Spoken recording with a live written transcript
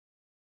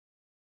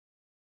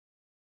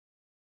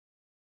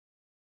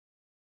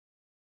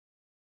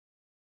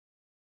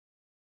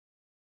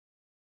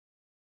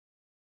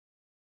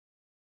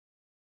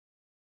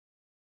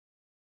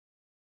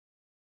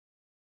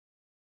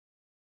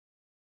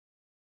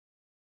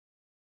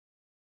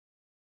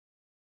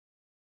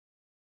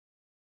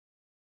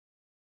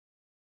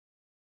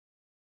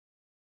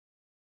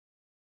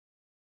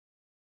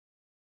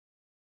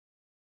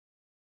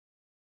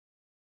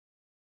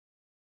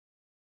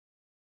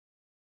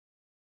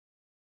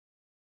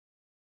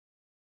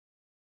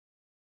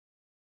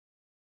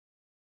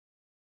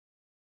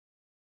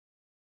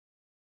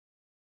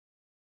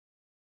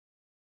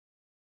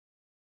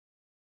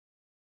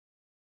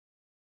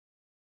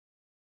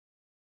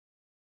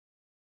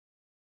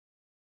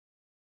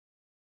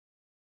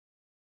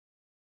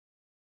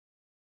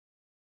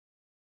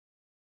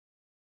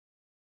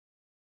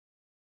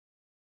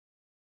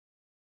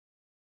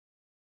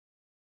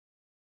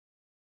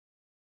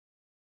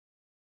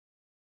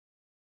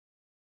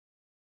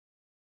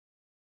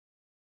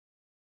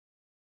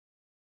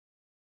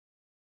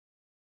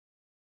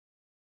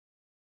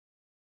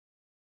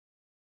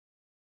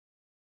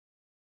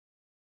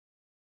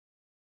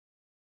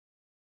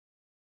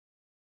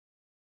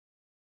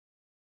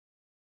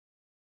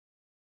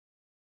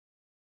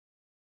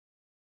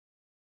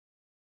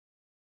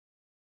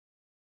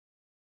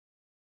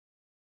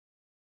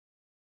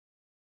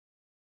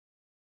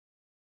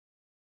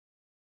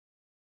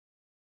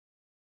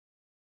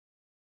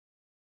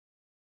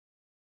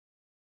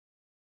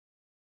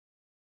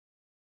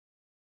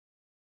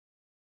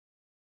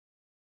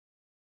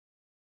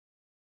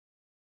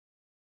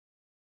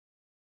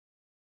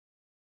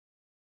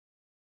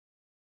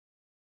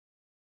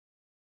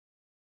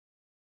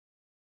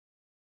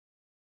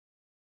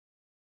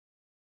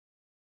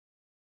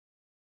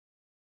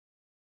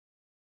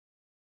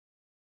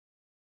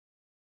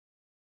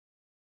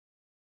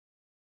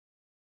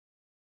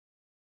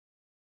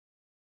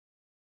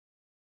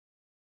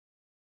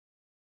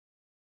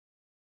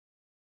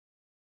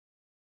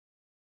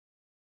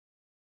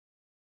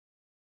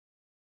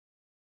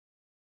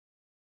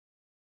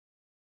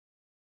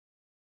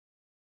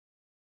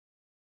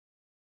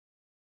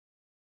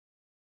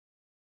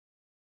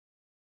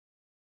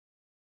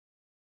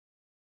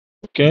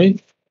Okay.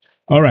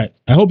 All right.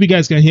 I hope you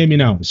guys can hear me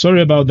now.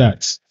 Sorry about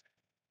that.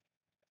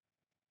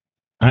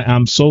 I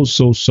am so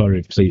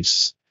sorry,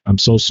 please. I'm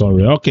so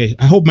sorry. Okay.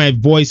 I hope my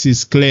voice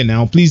is clear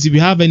now. Please, if you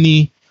have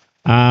any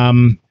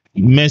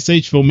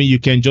message for me, you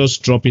can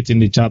just drop it in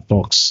the chat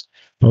box.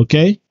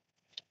 Okay.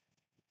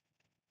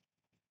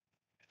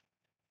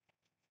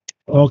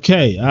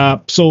 Okay.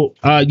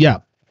 Yeah,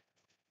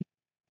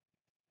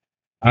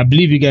 I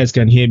believe you guys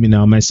can hear me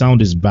now. My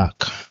sound is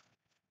back.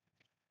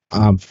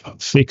 I've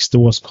fixed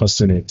what's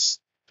causing it.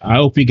 I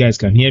hope you guys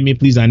can hear me.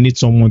 Please, I need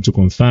someone to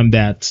confirm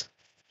that.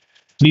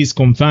 Please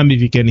confirm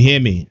if you can hear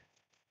me.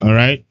 All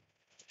right.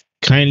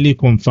 Kindly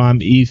confirm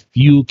if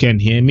you can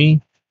hear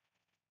me.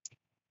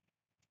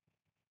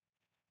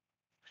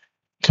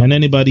 Can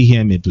anybody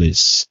hear me,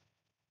 please?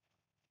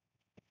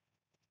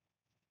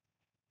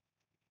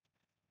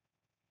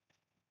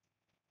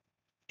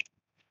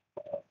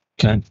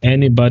 Can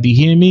anybody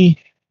hear me?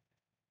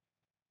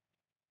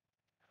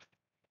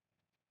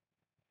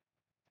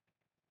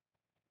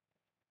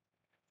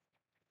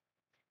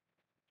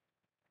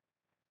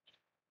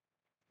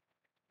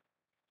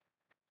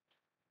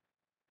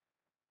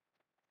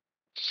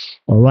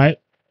 All right.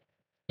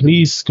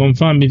 Please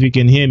confirm if you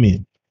can hear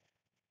me.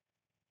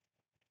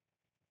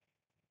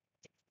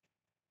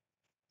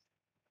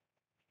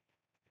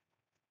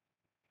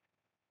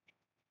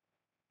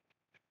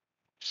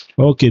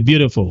 Okay,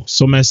 beautiful.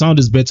 So my sound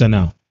is better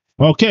now.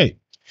 Okay.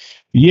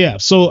 Yeah.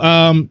 So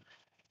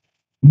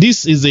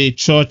this is a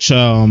church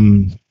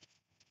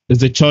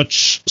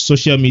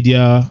social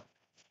media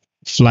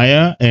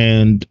flyer,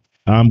 and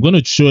I'm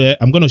gonna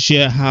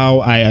share how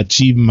I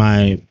achieve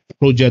my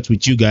project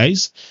with you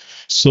guys.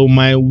 So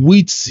my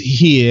width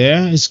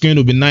here is going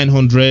to be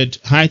 900,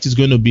 height is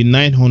going to be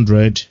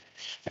 900,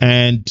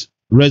 and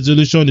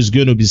resolution is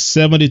going to be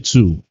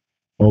 72.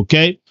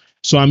 Okay.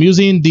 So I'm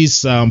using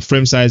this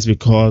frame size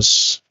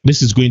because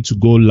this is going to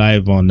go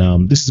live on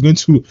I'm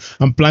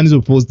planning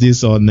to post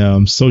this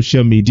on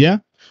social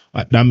media.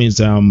 That means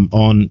on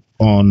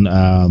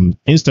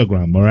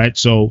Instagram. All right.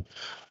 So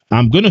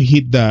I'm going to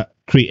hit the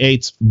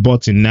create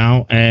button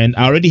now, and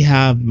I already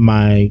have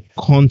my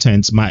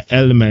content, my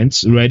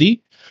elements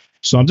ready.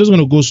 So I'm just going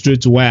to go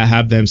straight to where I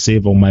have them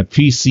saved on my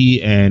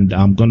PC, and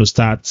I'm going to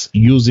start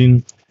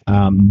using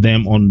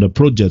them on the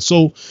project.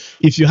 So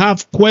if you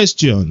have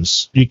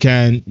questions, you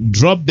can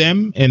drop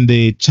them in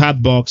the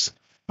chat box.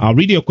 I'll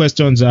read your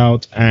questions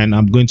out, and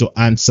I'm going to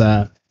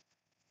answer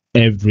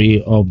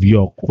every of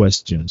your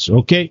questions.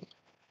 Okay.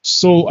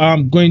 So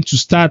I'm going to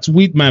start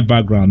with my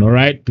background, all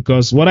right?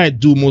 Because what I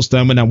do most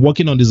time when I'm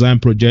working on design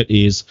project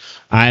is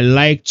I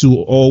like to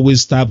always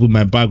start with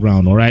my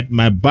background, all right?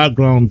 My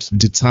background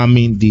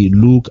determine the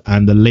look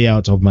and the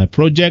layout of my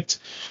project.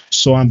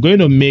 So I'm going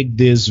to make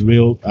this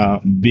real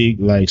big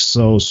like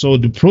so. So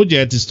the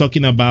project is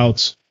talking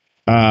about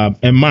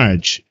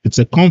Emerge. It's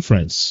a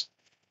conference,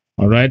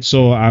 all right?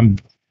 So I'm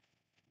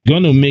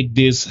going to make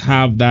this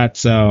have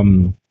that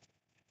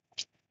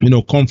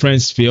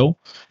conference feel,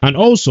 and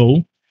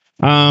also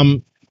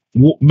um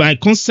my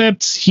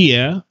concept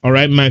here, all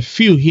right, my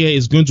feel here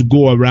is going to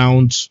go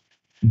around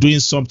doing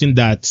something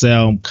that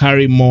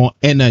carry more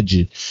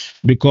energy,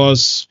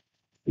 because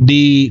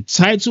the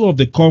title of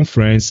the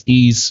conference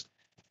is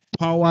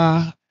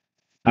power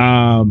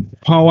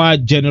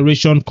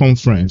generation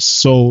conference.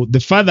 So the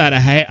fact that I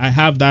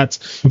have that,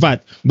 in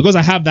fact, because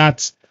I have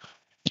that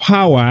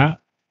power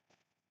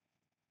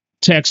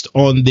text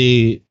on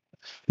the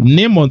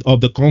name of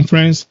the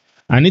conference,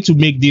 I need to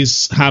make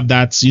this have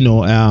that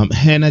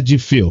energy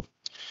feel,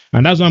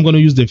 and that's why I'm going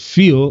to use the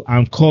feel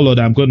and color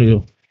that I'm going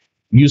to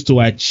use to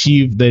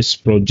achieve this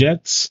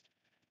project.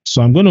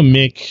 So I'm going to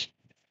make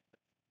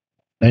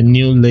a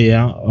new layer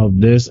of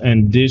this,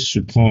 and this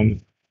should come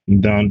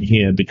down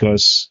here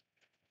because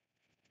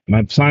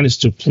my plan is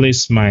to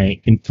place my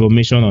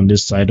information on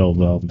this side of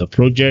the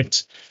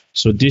project.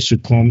 So this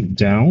should come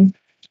down,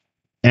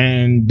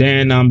 and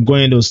then I'm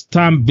going to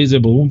stamp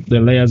visible the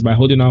layers by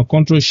holding down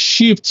Control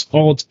Shift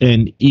Alt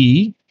and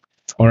E.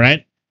 All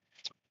right.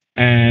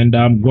 And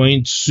I'm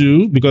going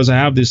to, because I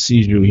have this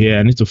issue here,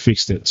 I need to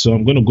fix it. So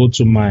I'm going to go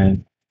to my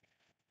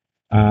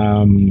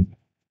um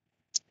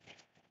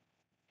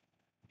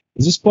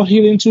is this spot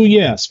healing tool?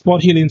 Yeah,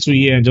 spot healing tool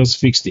here, and just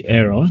fix the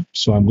error.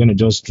 So I'm going to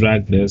just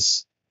drag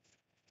this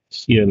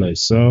here like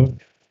so.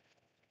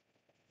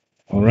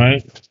 All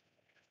right.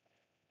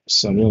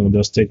 So I'm going to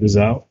just take this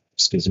out.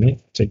 Excuse me.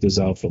 Take this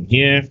out from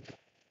here.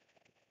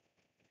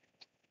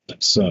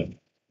 So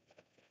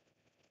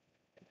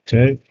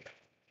okay.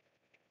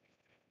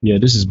 Yeah,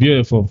 this is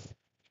beautiful.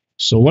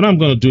 So what I'm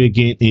going to do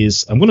again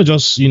is I'm going to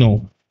just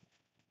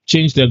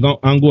change the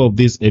angle of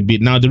this a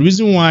bit. Now the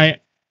reason why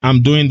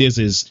I'm doing this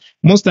is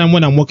most time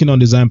when I'm working on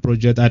design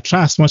project, I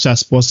try as much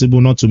as possible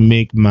not to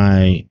make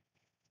my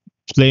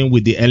playing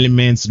with the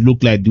elements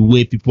look like the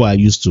way people are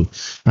used to,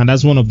 and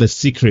that's one of the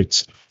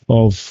secrets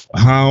of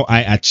how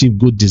I achieve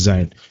good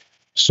design.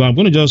 So I'm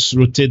going to just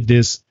rotate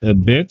this a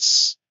bit,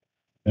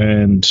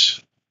 and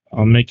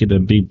I'll make it a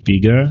bit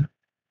bigger.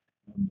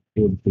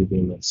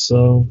 Like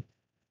so.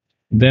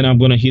 Then I'm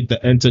going to hit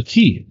the enter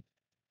key.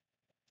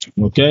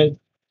 Okay.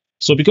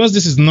 So because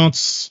this is not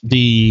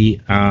the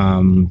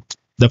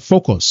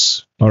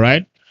focus, all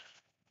right,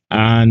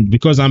 and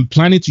because I'm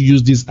planning to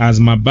use this as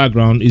my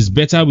background, it's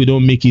better we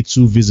don't make it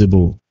too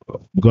visible,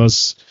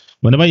 because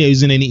whenever you're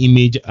using any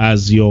image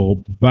as your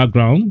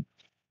background,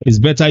 it's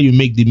better you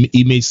make the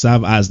image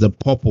serve as the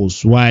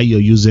purpose why you're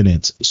using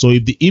it. So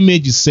if the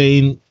image is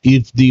saying,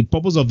 if the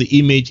purpose of the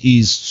image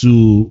is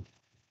to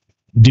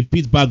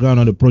depict background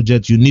on the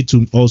project, you need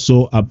to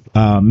also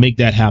make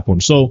that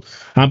happen. So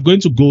I'm going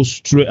to go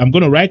straight, I'm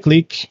going to right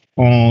click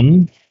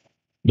on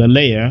the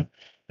layer,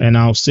 and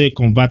I'll say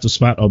convert to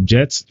smart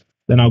objects.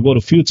 Then I'll go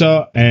to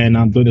filter, and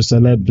I'm going to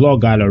select blur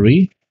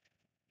gallery,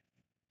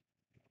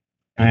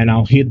 and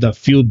I'll hit the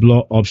field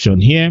blur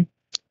option here.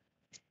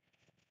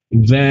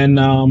 Then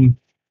I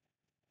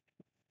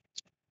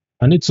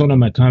need to turn on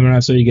my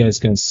camera so you guys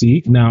can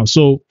see now.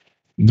 So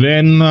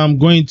then I'm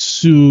going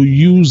to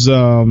use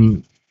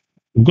I'm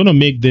going to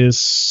make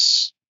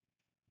this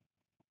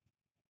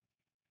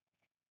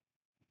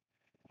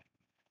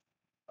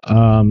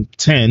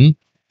 10.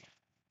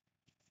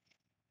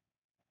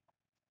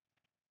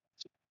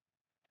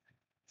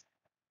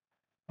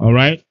 All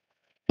right,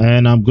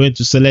 and I'm going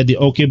to select the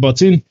OK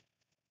button.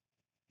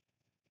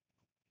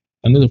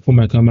 I need to put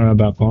my camera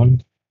back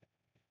on,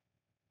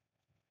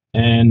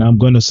 and I'm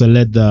going to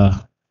select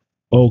the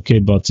OK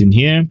button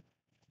here.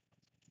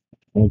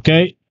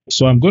 Okay,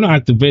 so I'm going to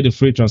activate the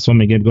free transform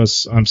again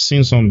because I'm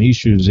seeing some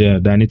issues here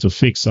that I need to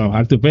fix. So I'll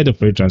activate the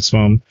free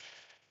transform,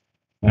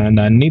 and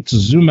I need to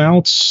zoom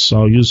out.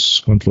 So I'll use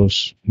Control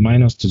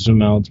minus to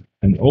zoom out,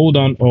 and hold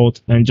on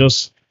Alt and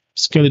just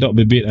scale it up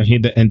a bit and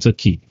hit the Enter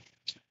key.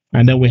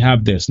 And then we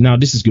have this. Now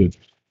this is good.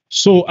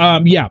 So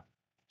yeah.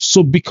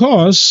 So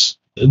because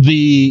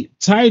the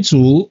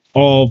title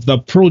of the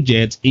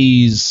project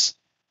is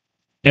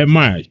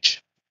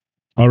Emerge,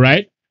 all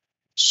right.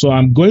 So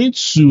I'm going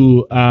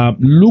to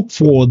look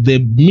for the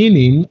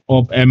meaning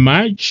of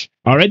emerge.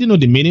 I already know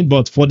the meaning,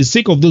 but for the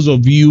sake of those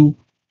of you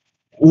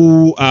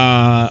who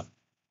are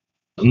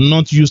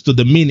not used to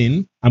the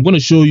meaning, I'm going to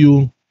show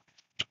you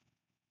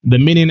the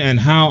meaning and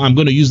how I'm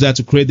going to use that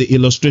to create the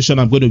illustration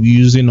I'm going to be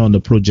using on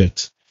the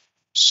project.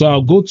 So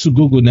I'll go to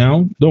Google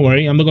now. Don't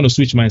worry, I'm not going to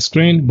switch my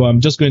screen, but I'm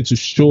just going to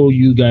show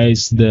you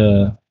guys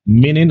the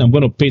meaning. I'm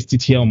going to paste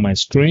it here on my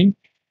screen.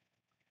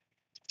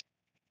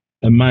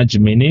 Emerge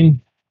meaning.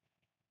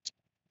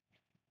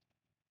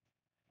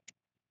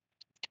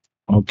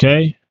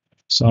 Okay.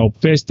 So I'll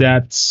paste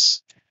that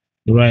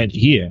right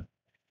here.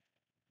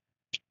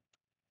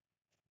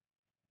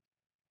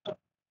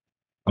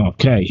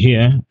 Okay,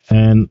 here,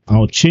 and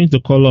I'll change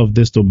the color of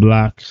this to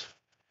black,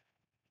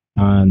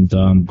 and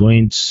I'm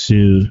going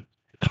to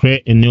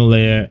create a new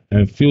layer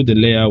and fill the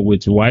layer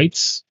with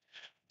white.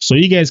 So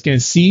you guys can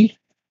see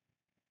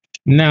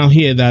now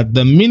here that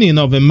the meaning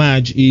of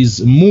emerge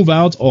is move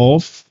out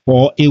of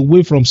or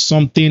away from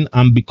something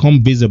and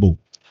become visible.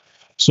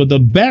 So the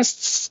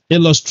best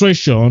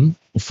illustration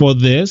for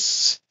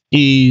this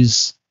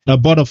is a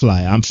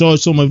butterfly. I'm sure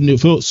so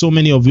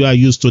many of you are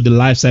used to the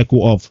life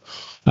cycle of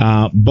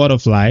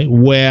butterfly,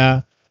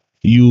 where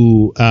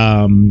you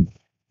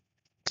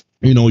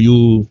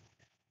you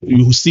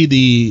see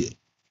the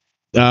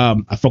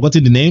I've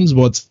forgotten the names,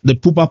 but the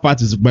pupa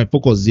part is my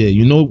focus here.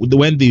 You know,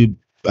 when the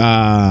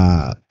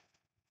uh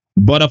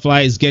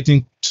butterfly is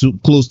getting too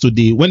close to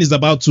the when it's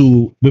about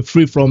to be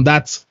free from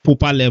that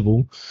pupa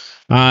level,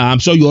 I'm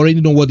sure you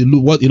already know what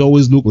it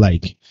always look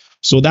like.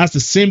 So that's the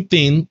same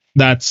thing.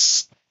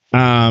 That's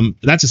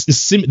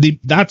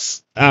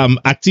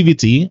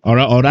activity,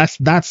 or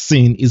that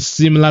scene is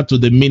similar to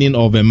the meaning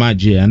of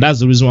emerge, and that's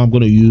the reason why I'm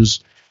going to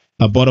use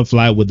a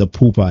butterfly with the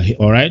pupa.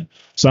 All right,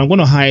 so I'm going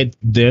to hide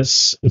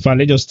this. In fact,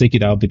 let's just take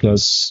it out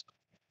because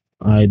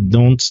I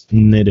don't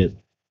need it.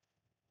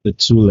 The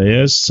two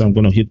layers. So I'm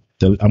going to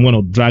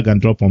drag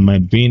and drop on my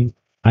bin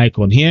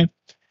icon here,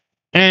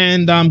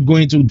 and I'm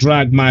going to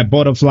drag my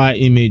butterfly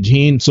image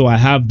in. So I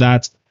have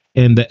that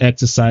in the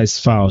exercise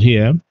file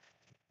here.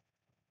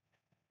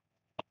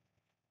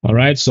 All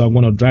right, so I'm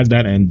going to drag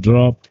that and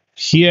drop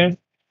here,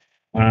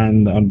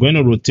 and I'm going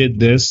to rotate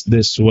this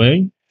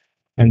way,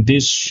 and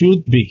this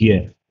should be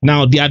here.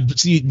 Now,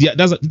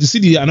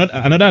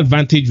 another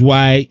advantage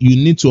why you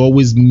need to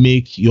always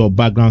make your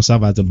background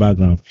serve as a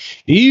background.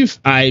 If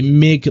I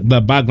make the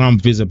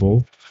background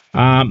visible,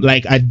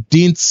 like I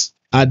did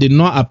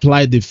not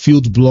apply the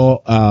field blur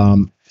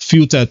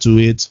filter to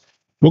it,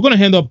 we're going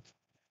to end up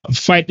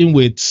fighting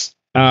with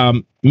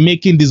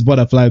making this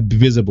butterfly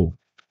visible.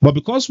 But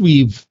because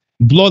we've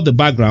blurred the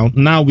background,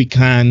 now we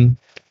can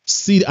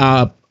see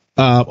our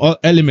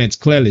elements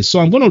clearly. So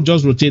I'm going to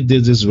just rotate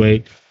this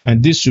way,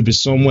 and this should be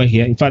somewhere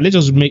here. In fact, let's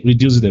just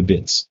reduce it a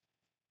bit.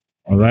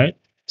 All right.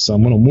 So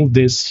I'm going to move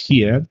this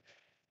here.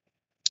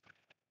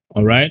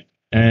 All right.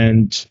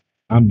 And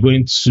I'm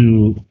going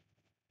to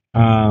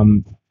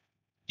um,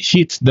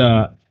 hit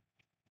the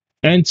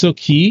Enter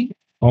key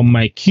on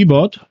my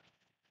keyboard.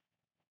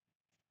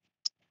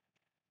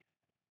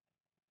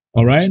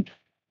 All right.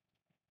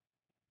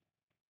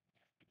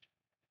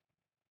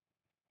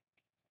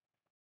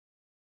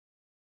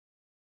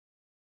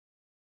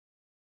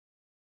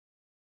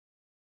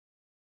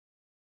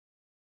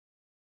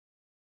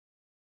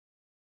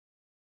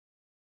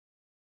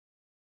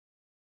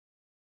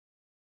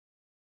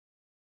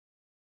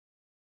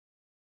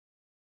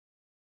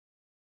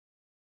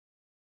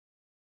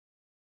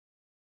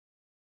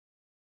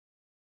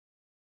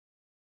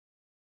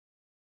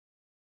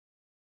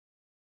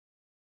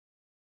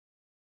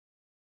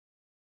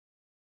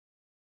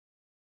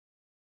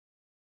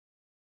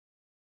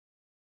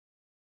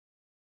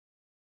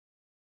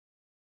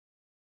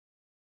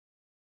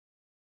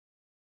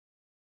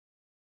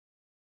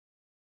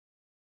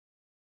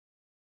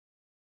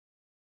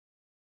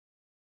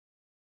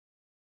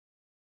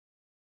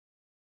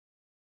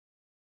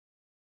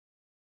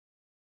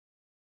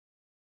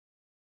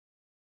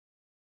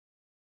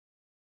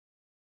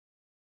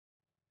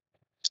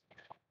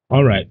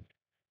 All right.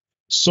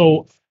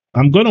 So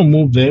I'm gonna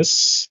move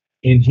this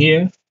in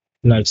here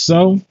like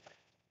so,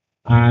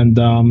 and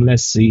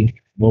let's see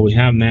what we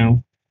have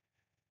now.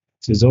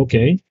 This is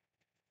okay.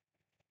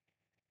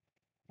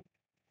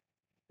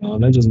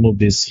 Let's just move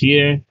this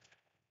here,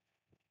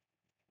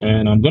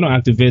 and I'm gonna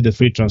activate the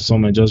free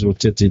transform and just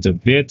rotate it a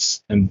bit,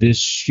 and this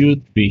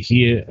should be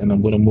here. And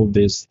I'm gonna move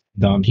this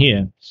down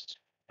here.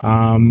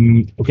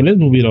 Okay, let's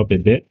move it up a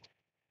bit.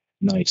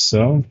 Nice.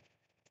 So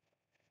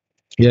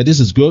yeah,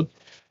 this is good.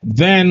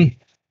 Then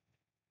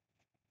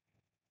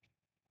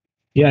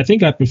yeah, I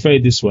think I prefer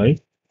it this way.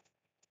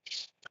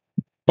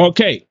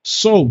 Okay,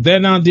 so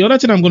then the other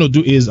thing I'm going to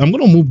do is I'm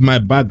going to move my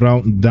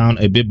background down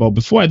a bit, but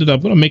before I do that, I'm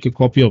going to make a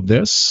copy of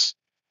this,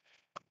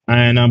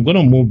 and I'm going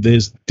to move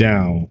this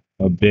down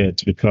a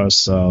bit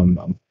because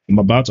I'm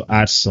about to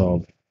add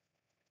some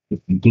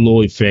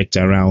glow effect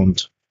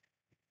around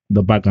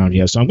the background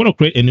here. So I'm going to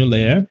create a new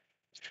layer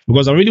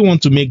because I really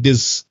want to make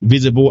this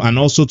visible and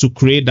also to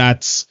create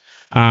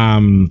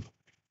um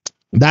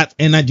that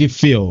energy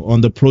feel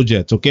on the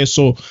project. Okay,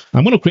 so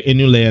I'm going to create a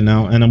new layer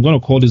now, and I'm going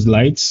to call this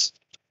lights,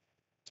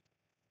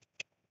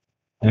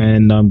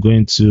 and I'm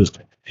going to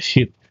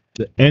hit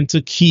the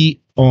enter key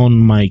on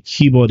my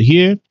keyboard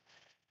here.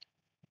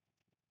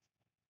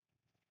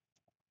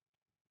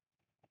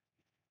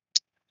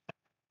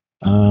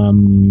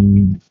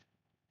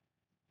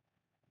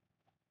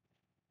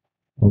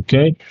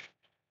 Okay.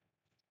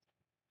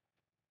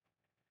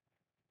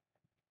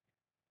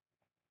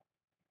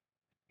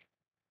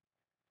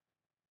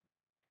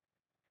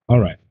 All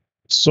right.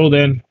 So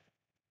then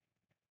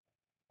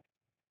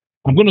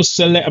I'm going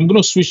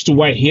to switch to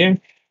white here,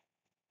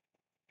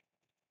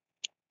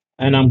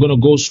 and I'm going to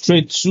go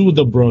straight to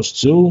the brush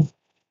tool,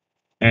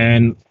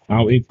 and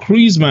I'll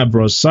increase my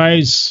brush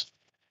size.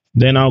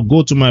 Then I'll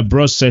go to my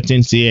brush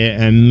settings here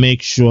and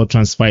make sure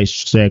transfer is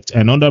checked.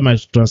 And under my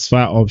transfer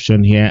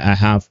option here, I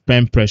have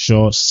pen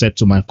pressure set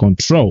to my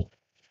control.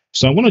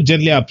 So I'm going to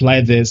gently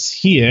apply this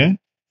here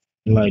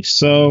like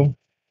so.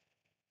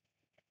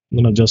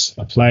 I'm going to just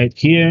apply it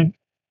here.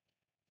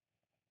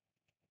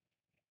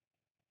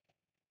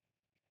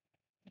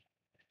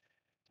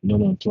 I'm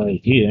going to apply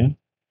it here.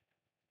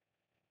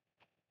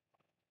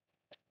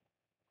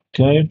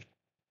 Okay.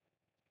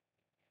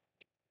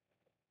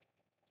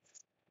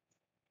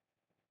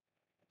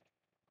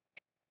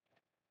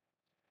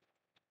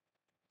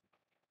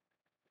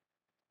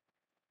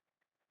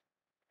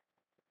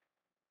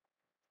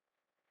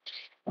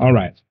 All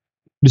right.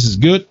 This is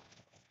good.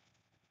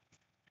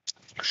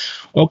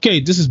 Okay,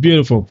 this is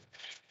beautiful.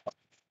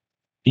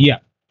 Yeah.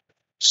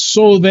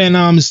 So then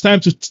it's time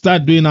to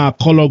start doing our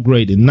color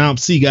grading. Now,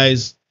 see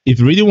guys, if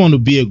you really want to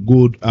be a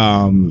good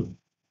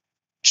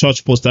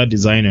church poster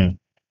designer,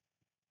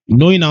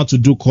 knowing how to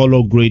do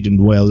color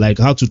grading well, like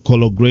how to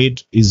color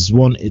grade is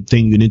one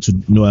thing you need to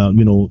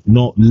know,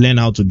 learn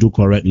how to do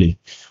correctly.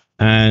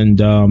 And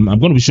I'm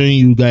going to be showing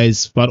you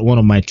guys one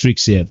of my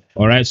tricks here.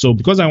 All right. So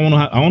because I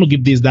want to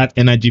give this that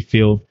energy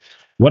feel,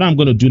 what I'm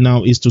going to do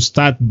now is to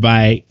start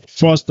by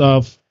first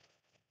off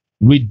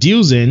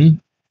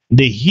reducing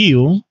the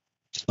hue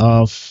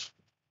of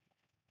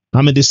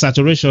the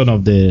saturation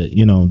of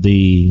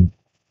the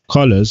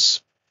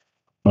colors.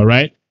 All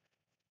right.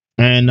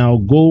 And I'll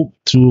go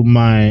to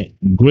my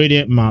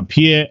gradient map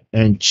here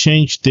and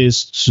change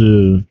this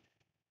to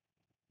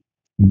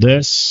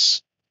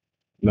this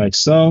like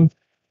so.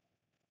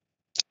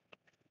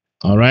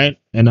 All right.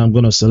 And I'm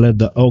going to select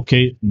the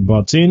OK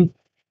button.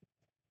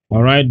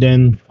 All right.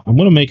 Then I'm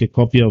going to make a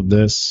copy of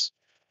this.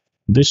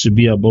 This should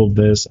be above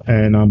this.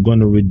 And I'm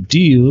going to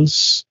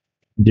reduce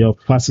the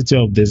opacity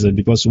of this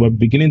because we're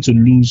beginning to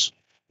lose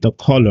the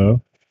color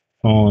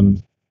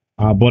on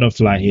our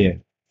butterfly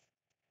here.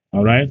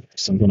 All right.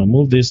 So I'm going to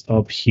move this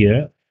up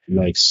here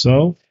like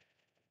so.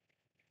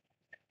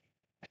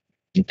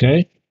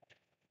 Okay.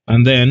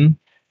 And then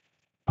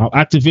I'll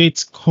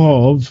activate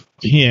curve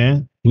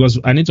here because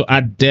I need to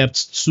add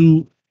depth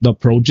to the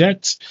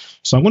project.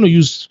 So I'm going to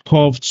use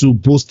curve to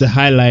boost the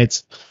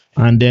highlights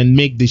and then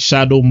make the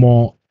shadow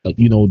more,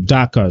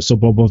 darker. So,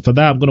 but for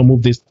that, I'm going to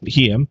move this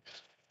here,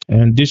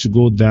 and this should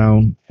go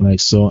down like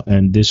so,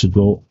 and this should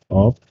go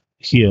up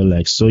here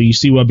like so. You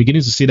see, we're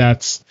beginning to see that,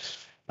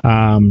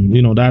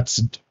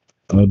 that's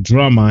a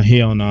drama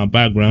here on our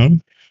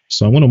background.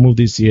 So I'm going to move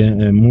this here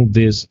and move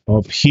this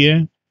up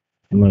here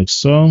like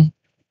so.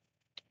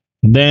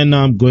 Then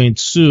I'm going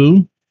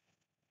to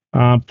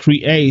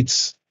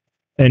create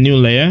a new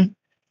layer.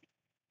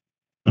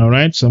 All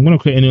right, so I'm going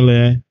to create a new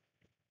layer,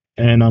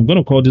 and I'm going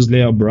to call this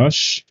layer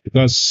brush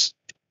because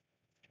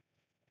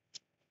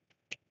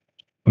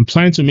I'm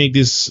trying to make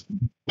this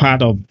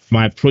part of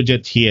my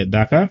project here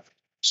darker.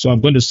 So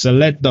I'm going to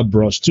select the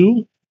brush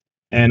tool,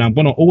 and I'm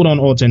going to hold on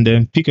Alt and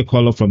then pick a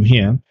color from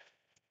here,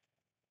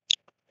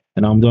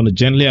 and I'm going to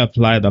gently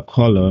apply the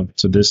color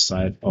to this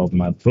side of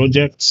my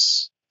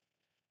project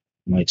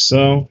like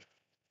so.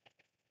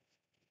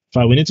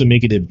 Fine, we need to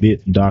make it a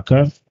bit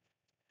darker.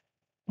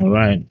 All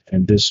right,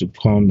 and this should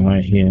come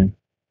right here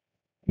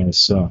like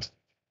so.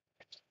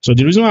 So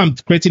the reason why I'm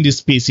creating this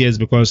space here is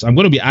because I'm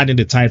going to be adding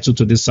the title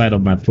to this side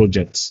of my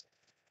project.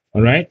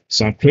 All right.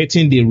 So I'm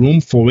creating the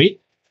room for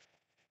it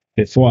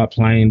before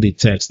applying the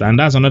text. And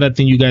that's another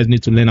thing you guys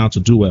need to learn how to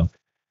do well.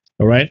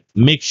 All right.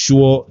 Make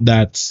sure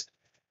that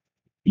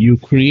you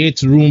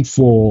create room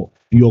for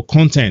your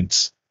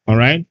content. All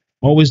right.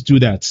 Always do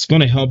that. It's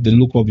going to help the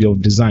look of your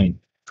design.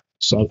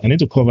 So I need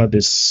to cover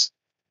this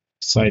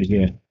side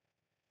here.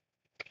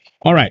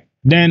 All right.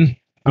 Then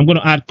I'm going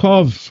to add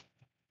curve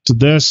to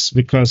this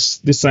because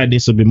this side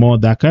needs to be more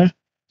darker.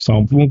 So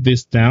I'll move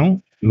this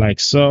down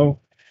like so.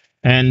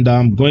 And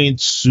I'm going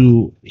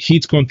to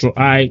hit Ctrl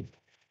I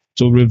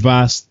to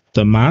reverse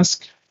the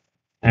mask,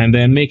 and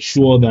then make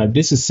sure that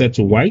this is set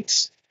to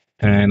white.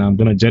 And I'm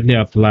going to gently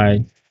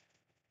apply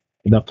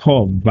the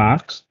curve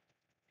back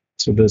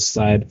to the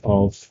side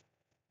of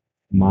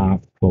my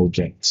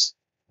project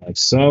like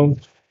so.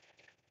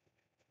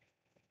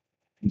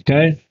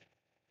 Okay,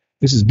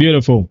 this is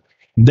beautiful.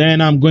 Then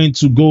I'm going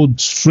to go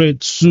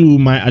straight to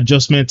my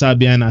adjustment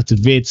tab and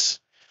activate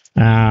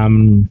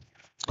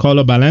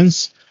color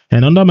balance.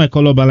 And under my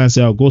color balance,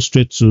 I'll go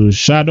straight to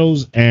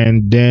shadows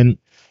and then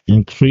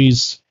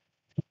increase,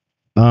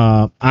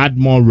 add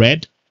more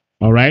red.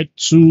 All right,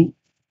 to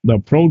the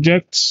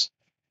project.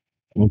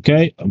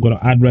 Okay, I'm going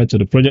to add red to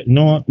the project. You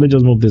know what? Let's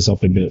just move this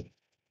up a bit.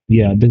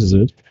 Yeah, this is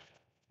it.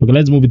 Okay,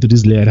 let's move it to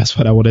this layer. That's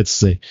what I wanted to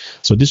say.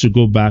 So this should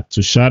go back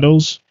to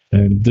shadows,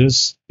 and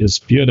this is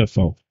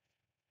beautiful.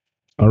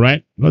 All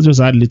right, let's just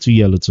add a little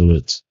yellow to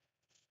it.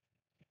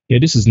 Yeah,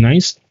 this is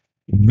nice.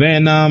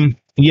 Then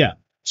yeah.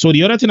 So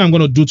the other thing I'm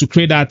going to do to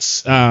create that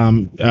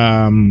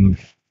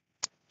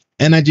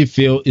energy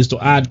fill is to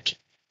add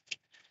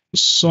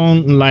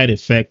sunlight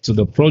effect to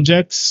the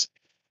projects.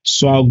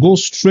 So I'll go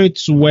straight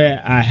to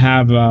where I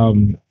have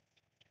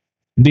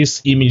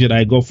this image that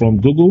I got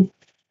from Google.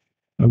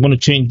 I'm going to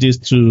change this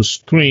to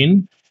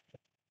screen,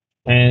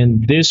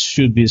 and this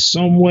should be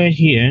somewhere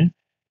here.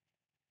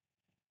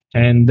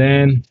 And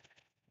then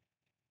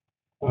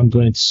I'm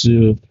going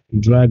to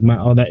drag my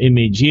other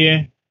image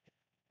here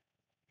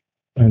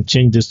and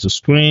change this to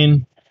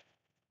screen.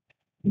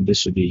 And this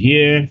should be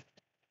here,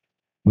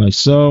 like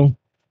so.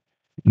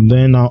 And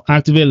then I'll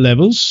activate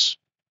levels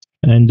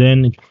and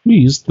then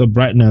increase the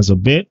brightness a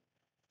bit.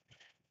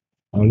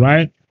 All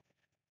right.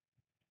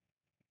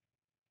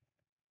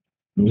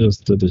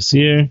 Just do this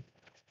here.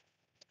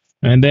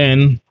 And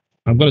then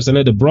I'm going to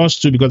select the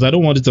brush tool because I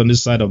don't want it on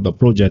this side of the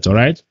project. All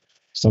right.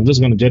 So I'm just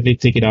going to gently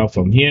take it out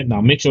from here.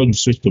 Now make sure you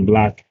switch to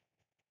black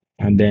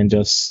and then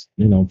just,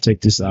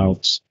 take this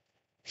out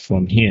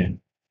from here.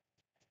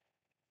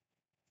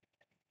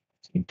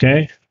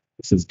 Okay.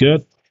 This is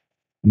good.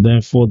 And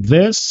then for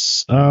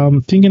this,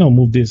 I'm thinking of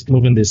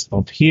moving this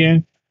up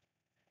here,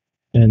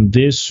 and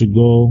this should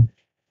go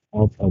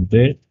up a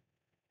bit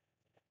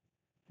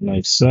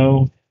like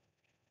so.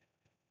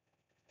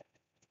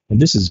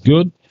 And this is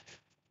good.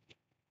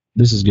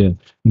 This is good.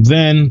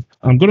 Then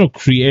I'm going to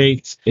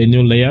create a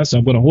new layer. So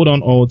I'm going to hold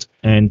on Alt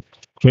and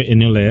create a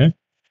new layer.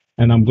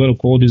 And I'm going to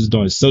call this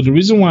noise. So the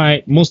reason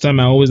why most time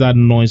I always add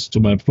noise to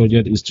my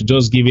project is to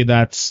just give it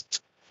that,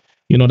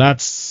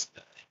 that's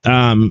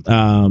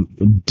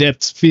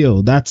depth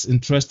feel, that's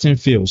interesting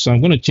feel. So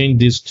I'm going to change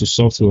this to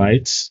soft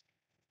light.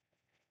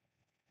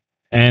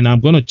 And I'm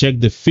going to check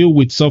the fill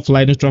with soft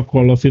light neutral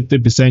color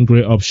 50%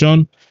 gray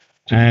option.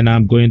 And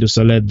I'm going to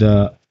select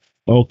the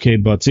OK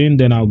button.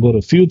 Then I'll go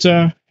to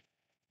filter,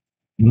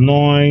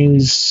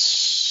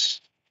 noise,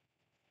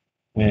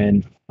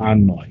 and add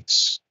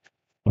noise.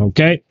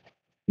 Okay.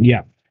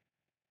 Yeah.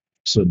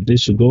 So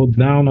this should go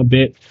down a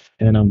bit.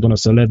 And I'm going to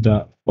select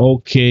the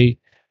OK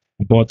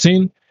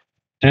button.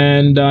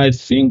 And I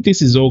think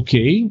this is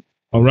okay.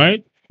 All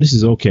right. This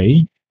is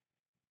okay.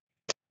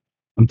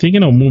 I'm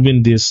thinking of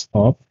moving this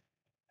up.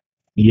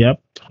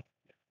 Yep.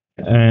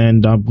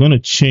 And I'm going to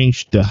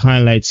change the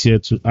highlights here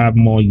to add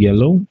more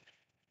yellow.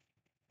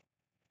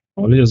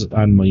 Or let's just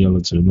add more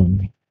yellow to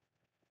it.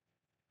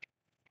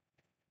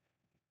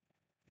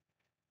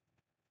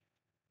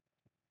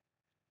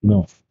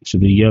 No, it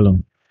should be yellow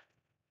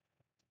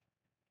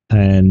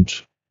and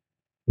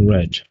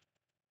red.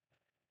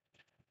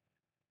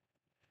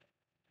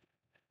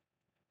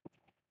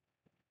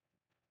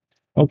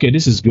 Okay,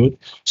 this is good.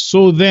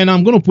 So then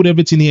I'm going to put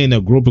everything here in a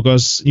group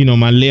because,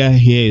 my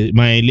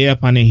layer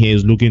panel here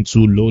is looking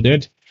too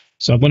loaded.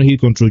 So I'm going to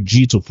hit Ctrl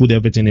G to put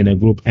everything in a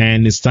group,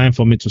 and it's time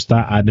for me to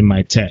start adding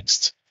my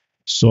text.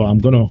 So I'm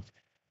going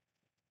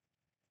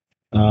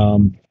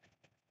to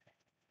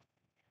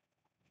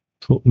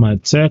put my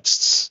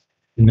text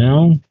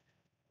now.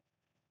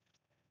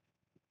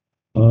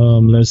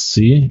 Let's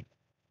see.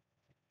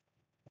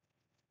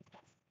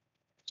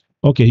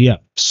 Okay, yeah.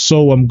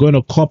 So I'm going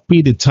to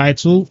copy the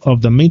title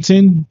of the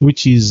meeting,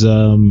 which is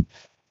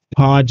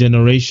power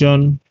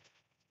generation.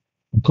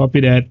 Copy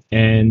that,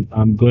 and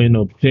I'm going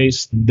to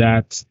paste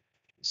that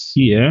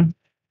here.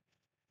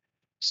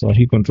 So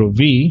hit Ctrl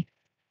V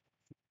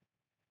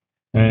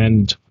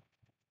and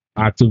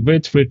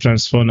activate free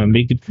transform and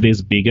make it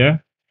place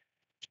bigger.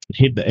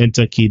 Hit the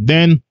enter key.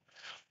 Then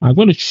I'm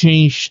going to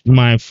change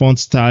my font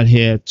style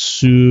here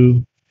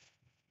to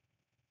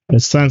a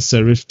sans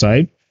serif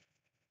type.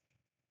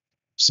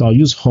 So I'll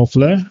use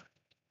Hoffler.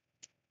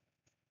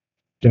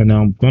 Then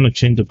I'm going to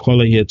change the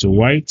color here to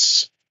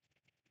white.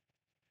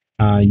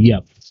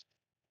 Yep.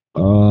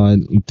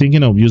 I'm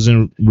thinking of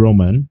using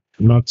Roman,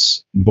 not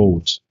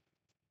bold.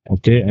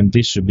 Okay, and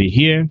this should be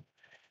here.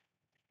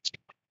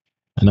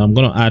 And I'm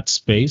going to add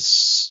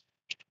space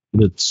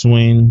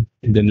between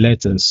the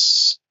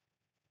letters.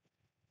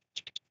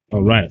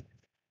 All right,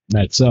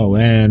 like so.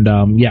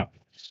 And yeah.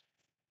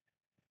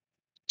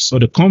 So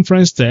the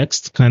conference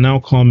text can now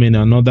come in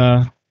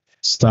another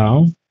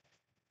style.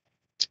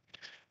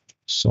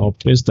 So I'll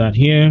paste that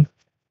here.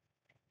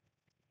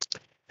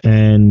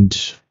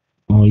 And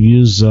I'll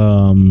use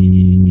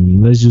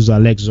let's use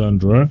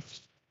Alexandra,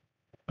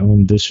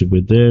 and this should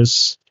be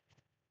this.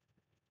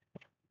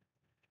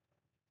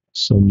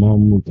 So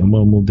I'm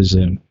gonna move this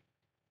in.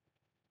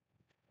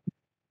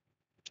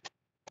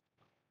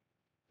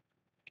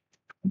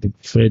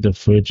 The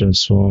free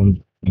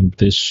transform, and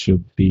this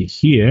should be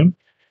here.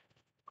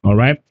 All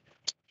right.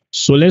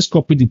 So let's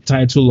copy the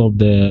title of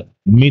the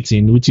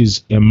meeting, which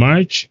is a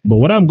March. But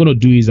what I'm gonna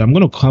do is I'm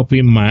gonna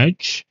copy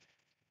March.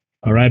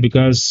 All right,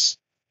 because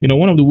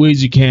one of the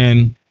ways you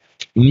can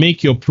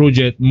make your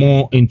project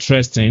more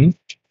interesting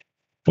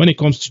when it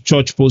comes to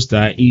church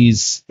poster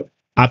is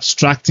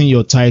abstracting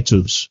your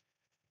titles.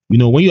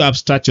 When you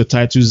abstract your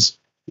titles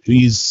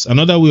is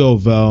another way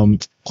of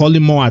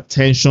calling more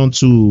attention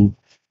to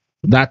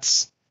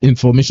that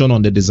information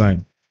on the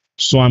design.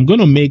 So I'm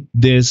going to make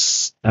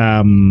this,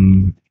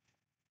 I'm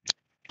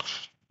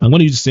going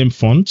to use the same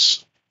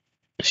font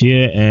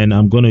here, and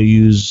I'm going to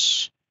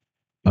use,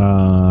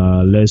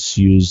 let's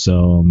use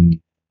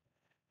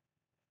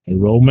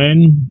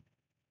Roman.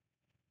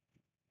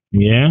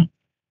 Yeah.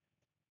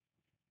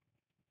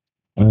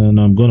 And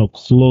I'm going to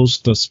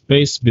close the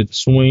space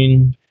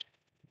between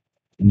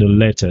the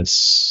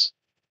letters.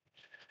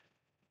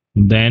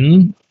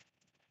 Then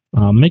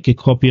I'll make a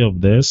copy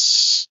of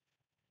this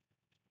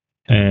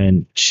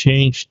and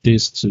change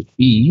this to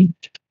E.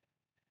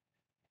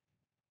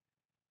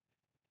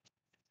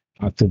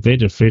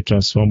 Activate the free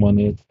transform on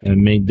it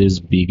and make this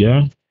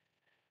bigger.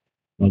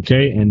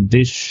 Okay, and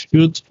this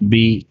should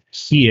be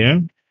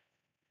here.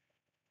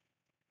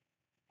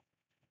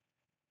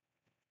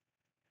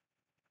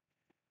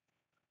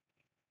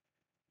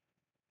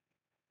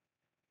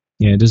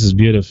 Yeah, this is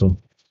beautiful.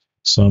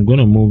 So I'm going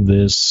to move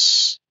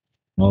this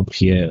up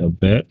here a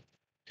bit.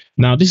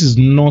 Now, this is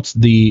not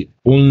the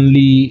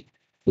only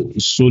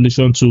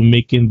solution to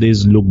making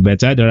this look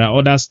better. There are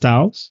other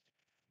styles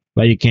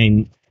that you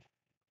can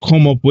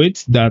come up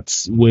with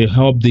that will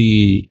help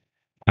the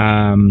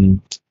the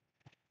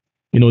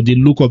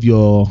look of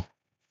your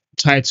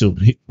title.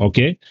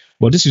 Okay,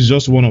 but this is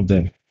just one of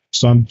them.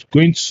 So I'm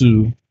going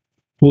to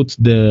put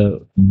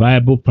the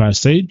Bible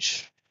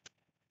passage.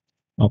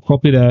 I'll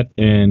copy that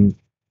and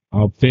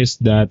I'll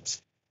paste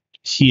that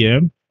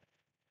here,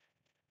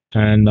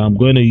 and I'm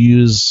going to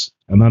use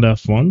another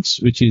font,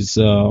 which is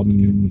I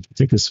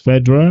think it's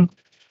Fedora.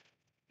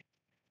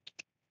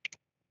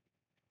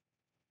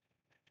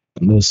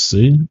 Let's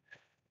see.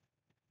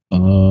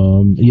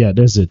 Yeah,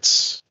 that's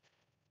it.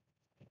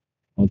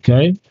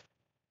 Okay.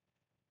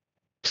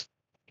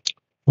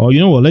 Well, you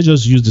know what? Let's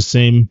just use the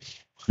same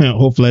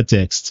Hoffler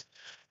text.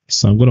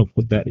 So I'm going to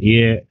put that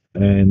here,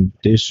 and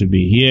this should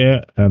be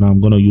here, and I'm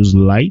going to use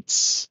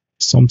lights,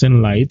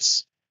 something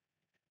lights,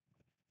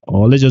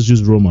 or let's just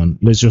use Roman.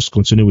 Let's just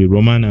continue with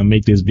Roman and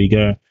make this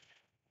bigger,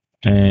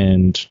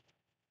 and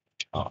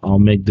I'll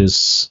make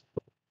this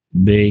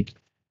big,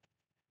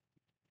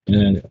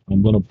 and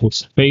I'm going to put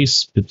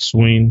space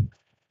between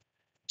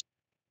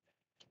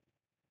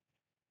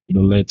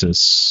the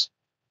letters.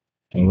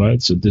 All right,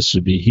 so this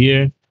should be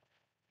here.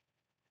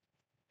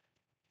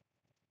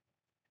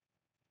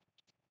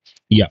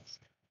 Yeah.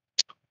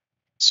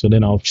 So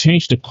then I'll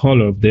change the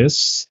color of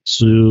this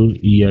to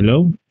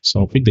yellow.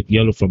 So I'll pick the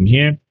yellow from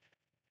here.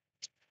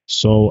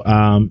 So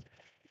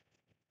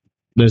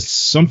there's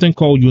something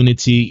called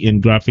unity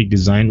in graphic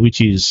design, which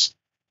is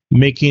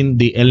making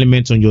the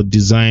elements on your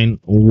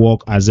design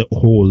work as a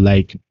whole,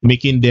 like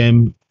making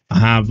them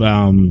have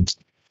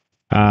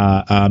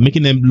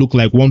making them look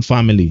like one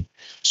family.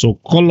 So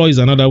color is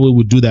another way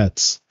we do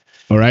that.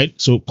 All right.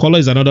 So color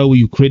is another way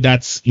you create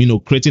that,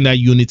 creating that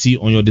unity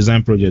on your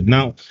design project.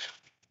 Now,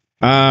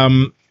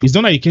 it's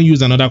not that you can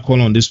use another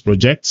color on this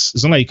project.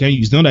 It's not that you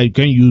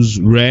can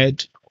use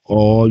red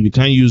or you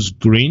can use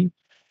green.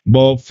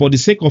 But for the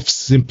sake of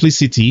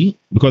simplicity,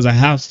 because I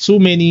have so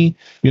many,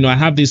 I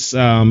have this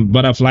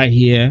butterfly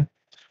here,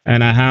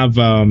 and I have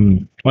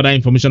other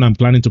information I'm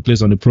planning to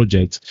place on the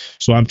project.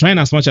 So I'm trying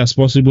as much as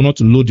possible not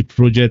to load the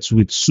project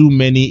with too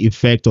many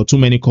effects or too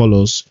many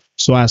colors,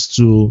 so as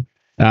to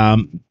not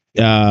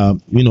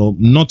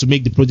to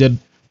make the project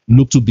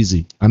look too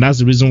busy. And that's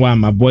the reason why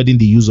I'm avoiding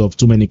the use of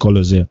too many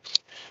colors here.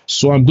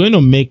 So I'm going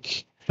to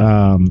make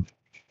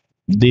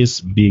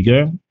this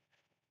bigger.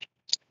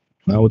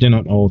 I will then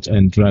Alt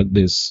and drag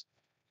this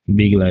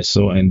big like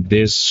so, and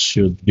this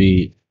should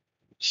be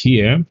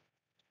here.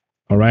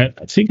 All right,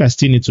 I think I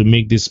still need to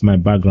make this my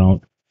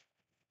background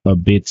a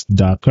bit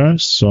darker,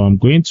 so I'm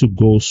going to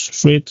go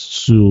straight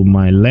to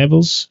my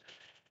levels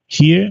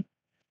here.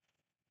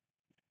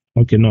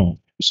 Okay, no,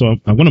 so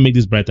I'm going to make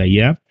this brighter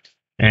here.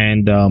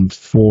 And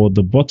for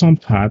the bottom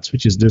part,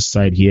 which is this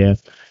side here,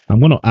 I'm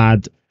going to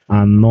add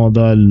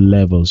another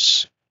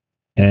levels.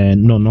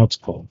 And no, not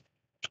call.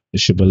 It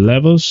should be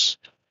levels.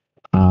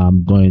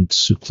 I'm going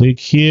to click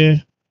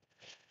here.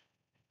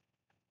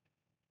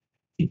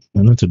 I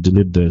need to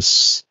delete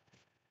this.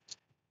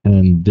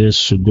 And this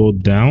should go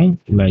down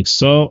like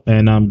so.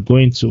 And I'm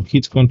going to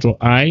hit Ctrl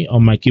I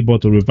on my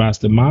keyboard to reverse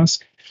the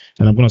mask.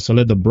 And I'm going to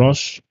select the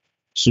brush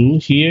tool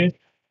here.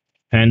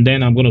 And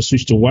then I'm going to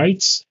switch to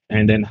white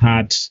and then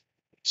add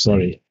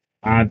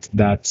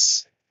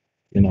that,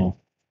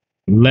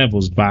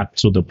 levels back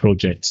to the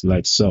project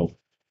like so.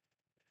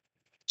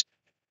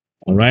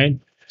 All right.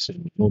 So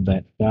move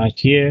that back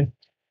here.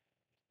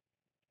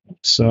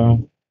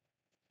 So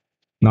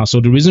now, so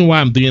the reason why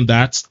I'm doing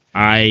that,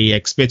 I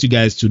expect you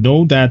guys to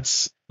know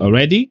that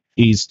already,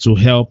 is to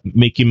help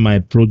making my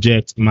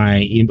project,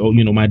 my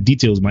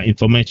details, my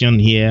information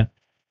here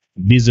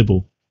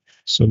visible.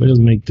 So let's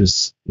make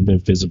this a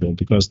bit visible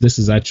because this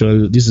is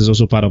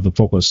also part of the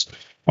focus.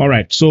 All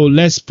right, so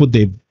let's put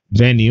the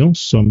venue.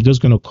 So I'm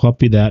just going to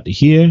copy that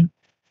here.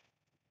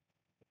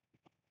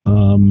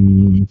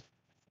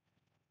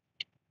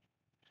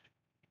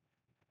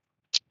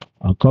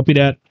 I'll copy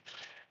that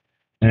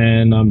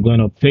and I'm going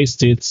to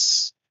paste it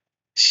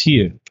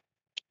here.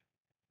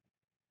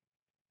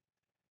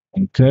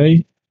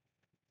 Okay.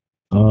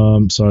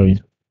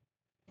 Sorry.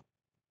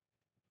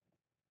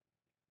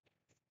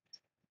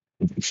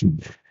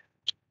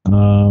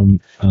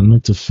 I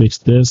need to fix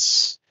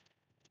this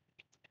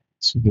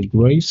to the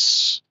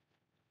grace.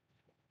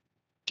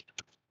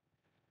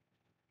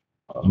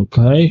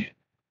 Okay.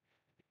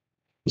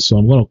 So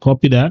I'm going to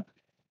copy that.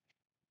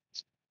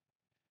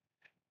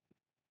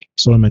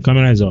 So my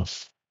camera is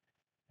off.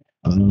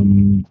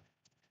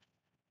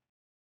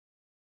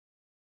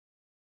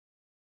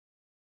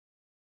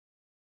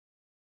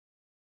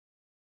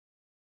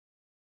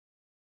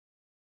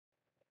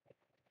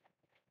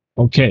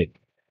 Okay.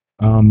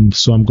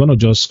 So I'm going to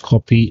just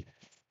copy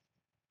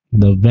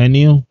the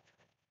venue.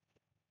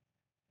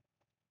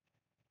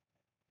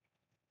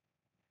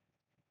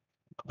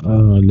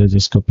 Let's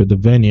just copy the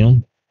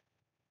venue.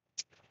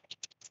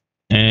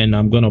 And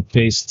I'm going to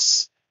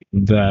paste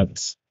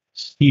that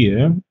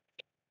here.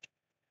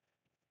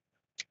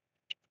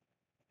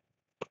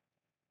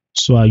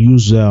 So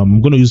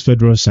I'm going to use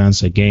Fedora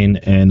Sans again,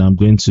 and I'm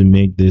going to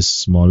make this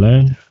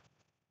smaller.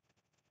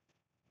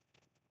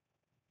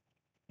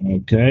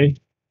 Okay.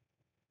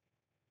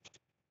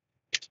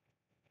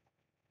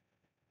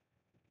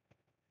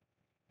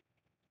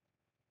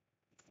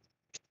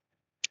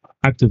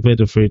 Activate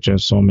the free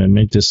transform and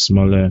make this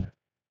smaller.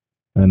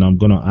 And I'm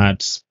going to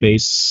add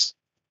space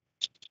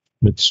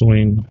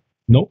between,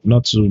 nope,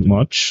 not too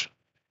much.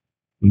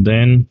 And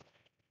then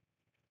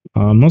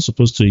I'm not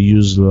supposed to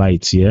use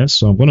light here.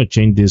 So I'm going to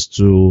change this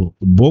to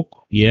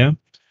book here.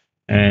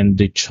 And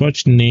the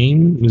church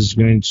name is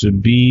going to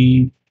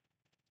be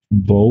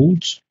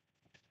bold.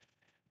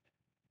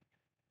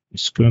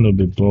 It's going to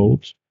be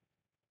bold.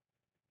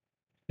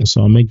 And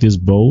so I'll make this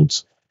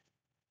bold.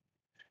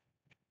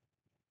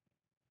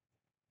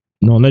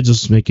 No, let's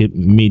just make it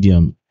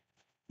medium.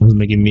 Let's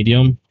make it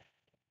medium.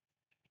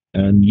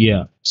 And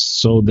yeah,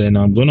 so then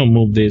I'm going to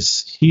move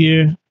this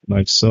here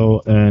like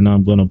so. And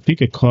I'm going to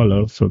pick a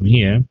color from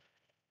here.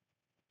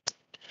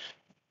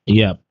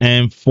 Yeah,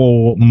 and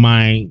for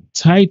my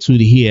title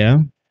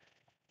here,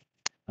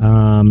 so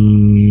I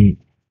need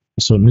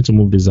to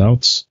move this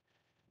out.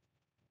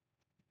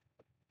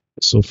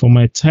 So for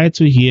my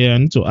title here, I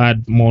need to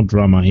add more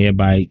drama here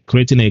by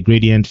creating a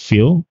gradient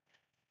fill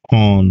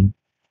on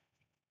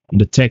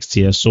the text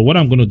here. So what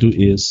I'm going to do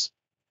is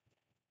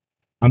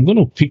I'm going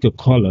to pick a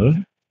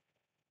color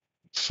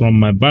from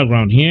my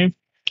background here,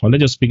 or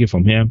let's just pick it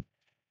from here.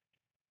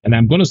 And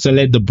I'm going to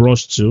select the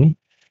brush tool.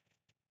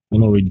 I'm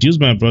going to reduce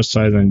my brush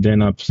size and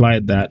then apply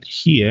that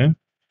here.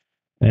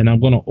 And I'm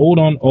going to hold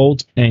on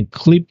Alt and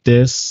clip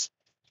this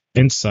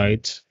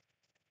inside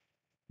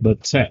the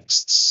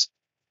texts.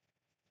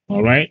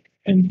 All right.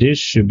 And this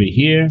should be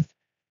here.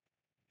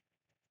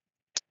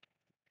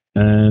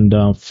 And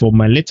for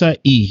my letter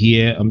E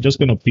here, I'm just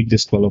going to pick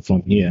this color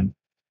from here.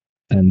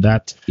 And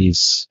that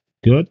is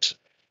good.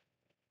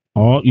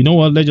 Or you know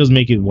what? Let's just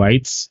make it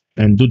white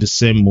and do the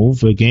same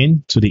move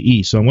again to the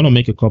E. So I'm going to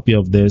make a copy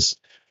of this.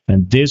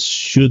 And this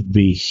should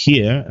be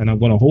here. And I'm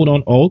going to hold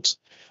on Alt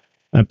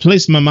and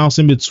place my mouse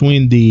in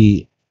between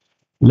the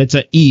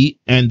letter E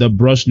and the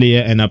brush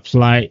layer and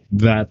apply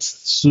that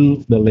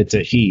to the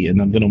letter E.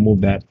 And I'm going to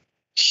move that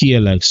here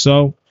like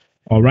so.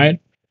 All right.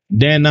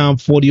 Then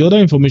for the other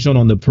information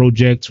on the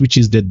project, which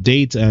is the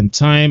date and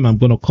time, I'm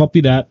going to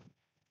copy that.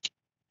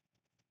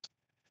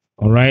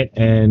 All right.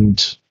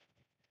 And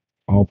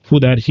I'll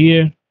put that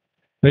here,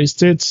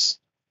 paste it.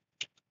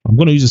 I'm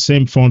going to use the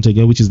same font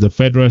again, which is the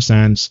Fedora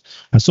Sans.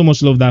 I so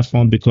much love that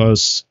font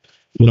because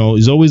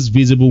is always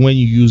visible when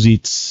you use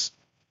it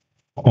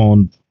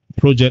on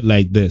project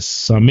like this.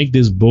 So I'll make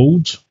this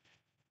bold.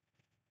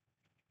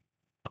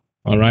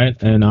 All right,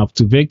 and I'll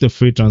activate the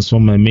free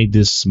transform and make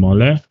this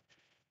smaller.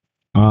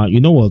 You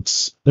know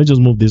what? Let's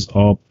just move this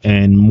up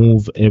and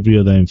move every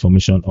other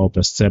information up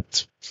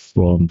except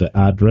from the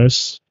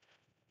address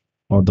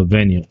or the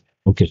venue.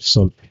 Okay,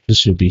 so this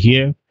should be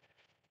here.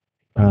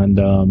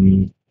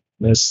 And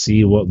let's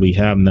see what we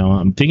have now.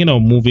 I'm thinking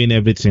of moving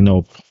everything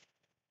up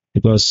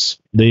because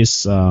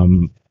this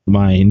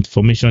my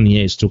information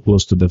here is too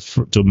close to the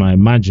to my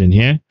margin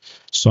here.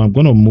 So I'm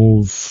going to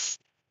move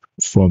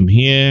from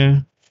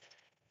here,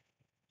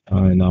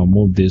 and I'll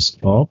move this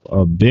up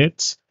a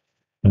bit,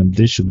 and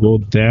this should go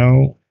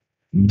down,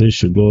 this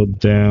should go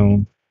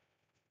down,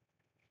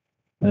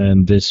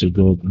 and this should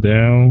go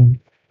down,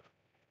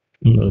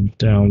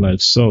 down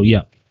like so.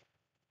 Yeah,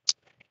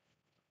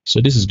 so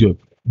this is good.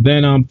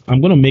 Then I'm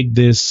gonna make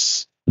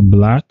this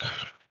black.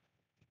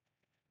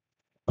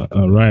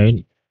 All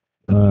right,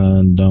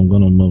 and I'm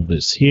gonna move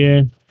this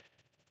here.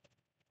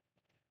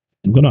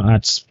 I'm gonna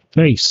add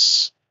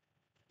space.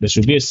 There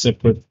should be a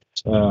separate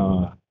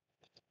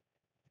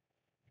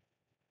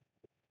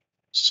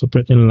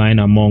separating line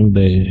among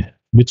the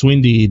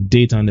between the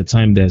date and the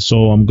time there.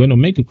 So I'm going to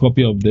make a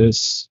copy of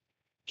this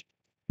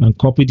and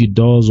copy the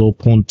doors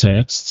open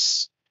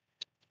texts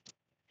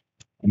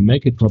and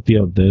make a copy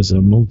of this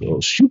and move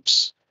those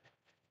shoots.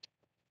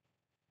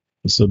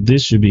 So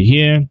this should be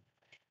here,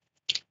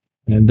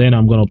 and then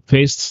I'm going to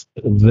paste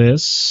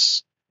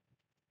this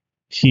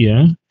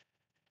here.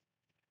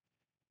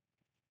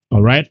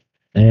 All right,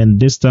 and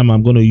this time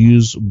I'm going to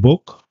use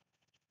book,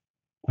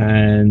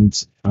 and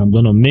I'm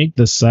going to make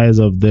the size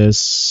of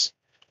this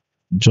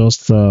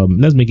just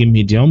let's make it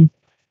medium.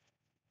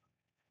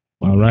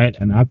 All right,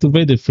 and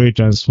activate the free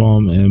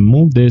transform and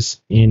move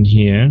this in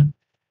here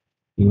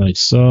like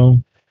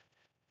so,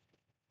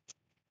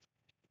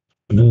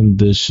 and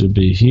this should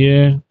be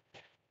here.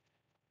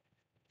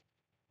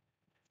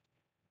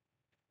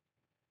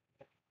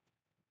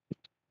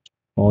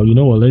 Or you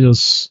know what,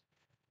 let's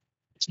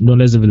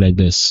leave it like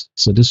this.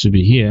 So this should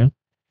be here,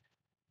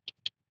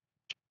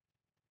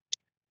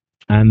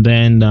 and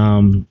then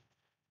I'll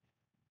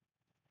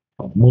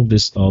move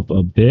this up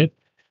a bit.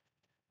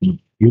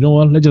 You know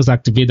what, let's just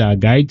activate our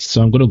guide.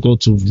 So I'm going to go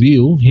to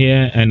view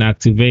here and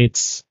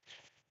activate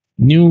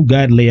new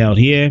guide layout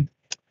here,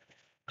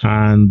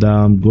 and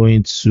I'm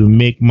going to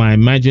make my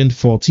margin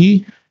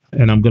 40,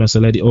 and I'm going to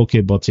select the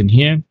OK button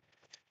here.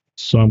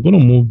 So I'm going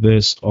to move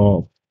this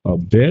up a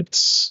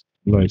bit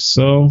like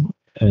so,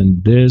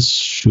 and this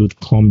should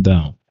come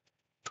down.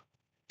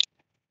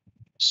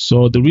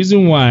 So the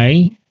reason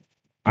why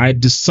I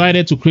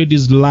decided to create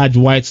this large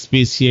white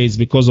space here is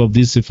because of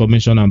this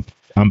information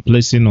I'm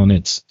placing on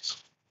it.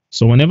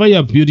 So whenever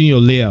you're building your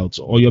layout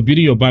or you're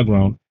building your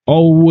background,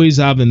 always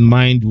have in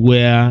mind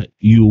where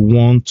you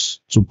want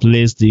to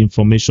place the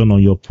information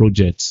on your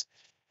project.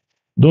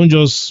 Don't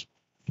just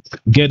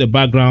get a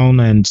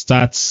background and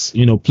start,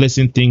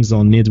 placing things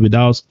on it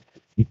without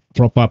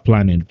proper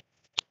planning.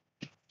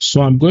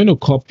 So I'm going to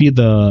copy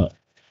the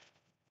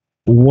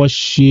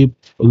worship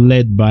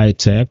led by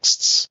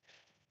texts,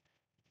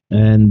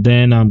 and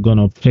then I'm going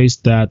to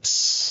paste that.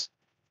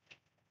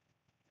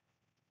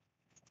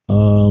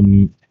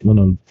 I'm going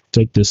to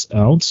take this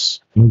out,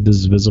 make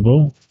this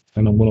visible,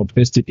 and I'm going to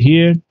paste it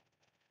here.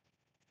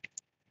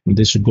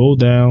 This should go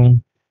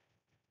down,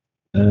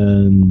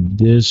 and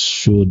this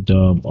should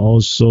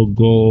also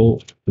go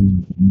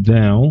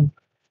down.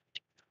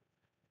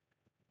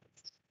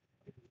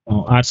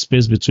 I'll add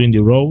space between the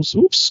rows.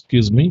 Oops,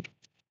 excuse me.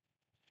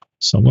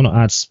 So I'm going to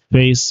add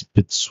space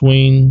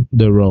between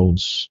the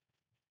rows.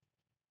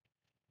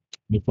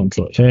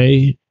 Control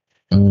A,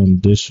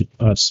 and this should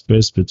add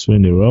space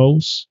between the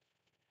rows.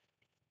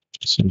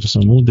 So just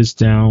move this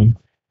down,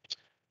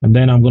 and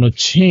then I'm going to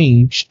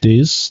change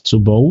this to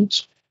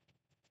bold.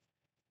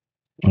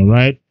 All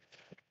right,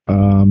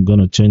 I'm going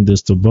to change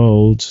this to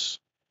bold.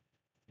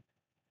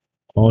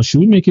 Or should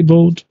we make it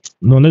bold?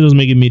 No, let's just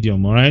make it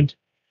medium. All right.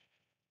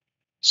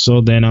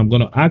 So then I'm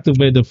going to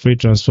activate the free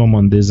transform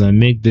on this and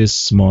make this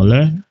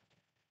smaller,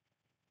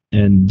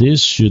 and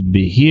this should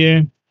be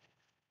here.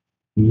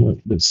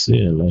 Let's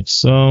see, like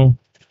so.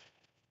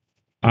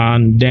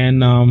 And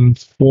then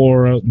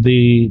for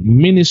the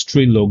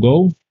ministry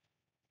logo,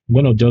 I'm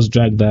going to just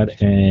drag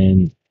that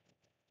and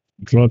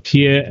drop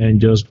here and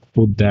just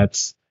put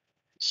that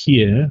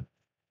here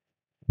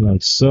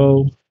like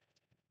so.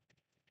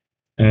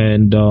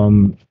 And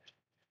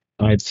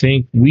I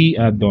think we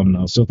are done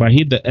now. So if I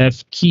hit the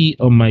F key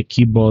on my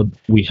keyboard,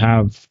 we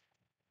have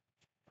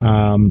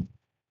a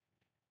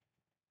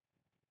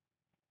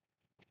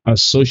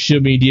social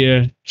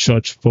media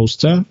church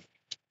poster.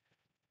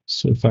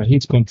 So if I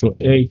hit Control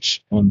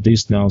H on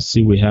this now,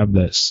 see we have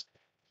this.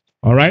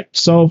 All right,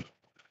 so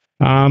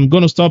I'm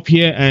gonna stop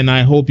here, and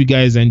I hope you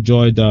guys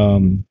enjoyed.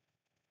 I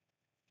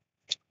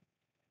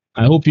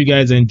hope you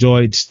guys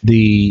enjoyed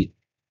the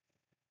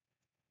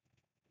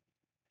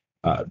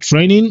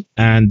training,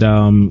 and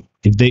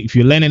if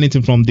you learn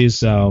anything from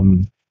this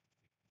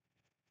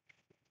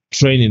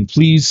training,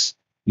 please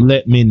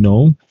let me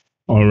know.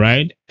 All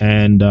right.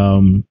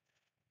 And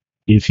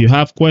if you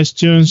have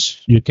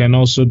questions, you can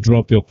also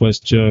drop your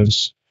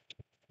questions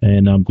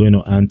and I'm going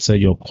to answer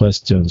your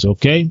questions.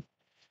 Okay.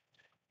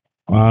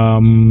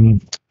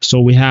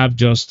 So we have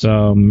just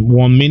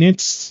 1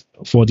 minute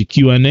for the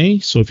Q&A.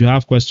 So if you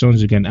have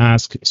questions, you can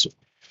ask.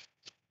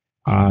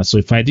 So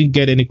if I didn't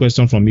get any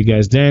question from you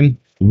guys, then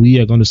we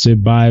are going to say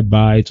bye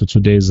bye to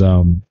today's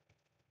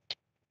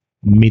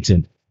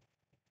meeting.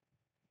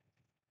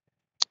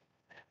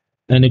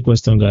 Any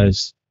question,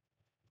 guys?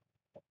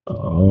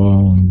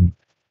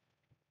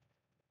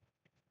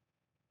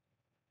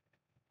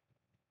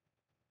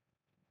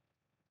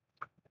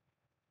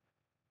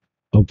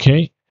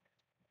 Okay,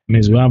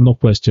 means we have no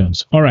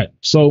questions. All right,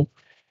 so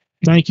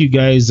thank you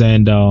guys,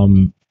 and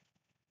I'll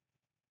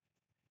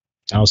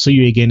see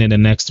you again in the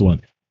next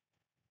one.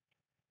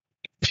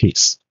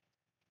 Peace.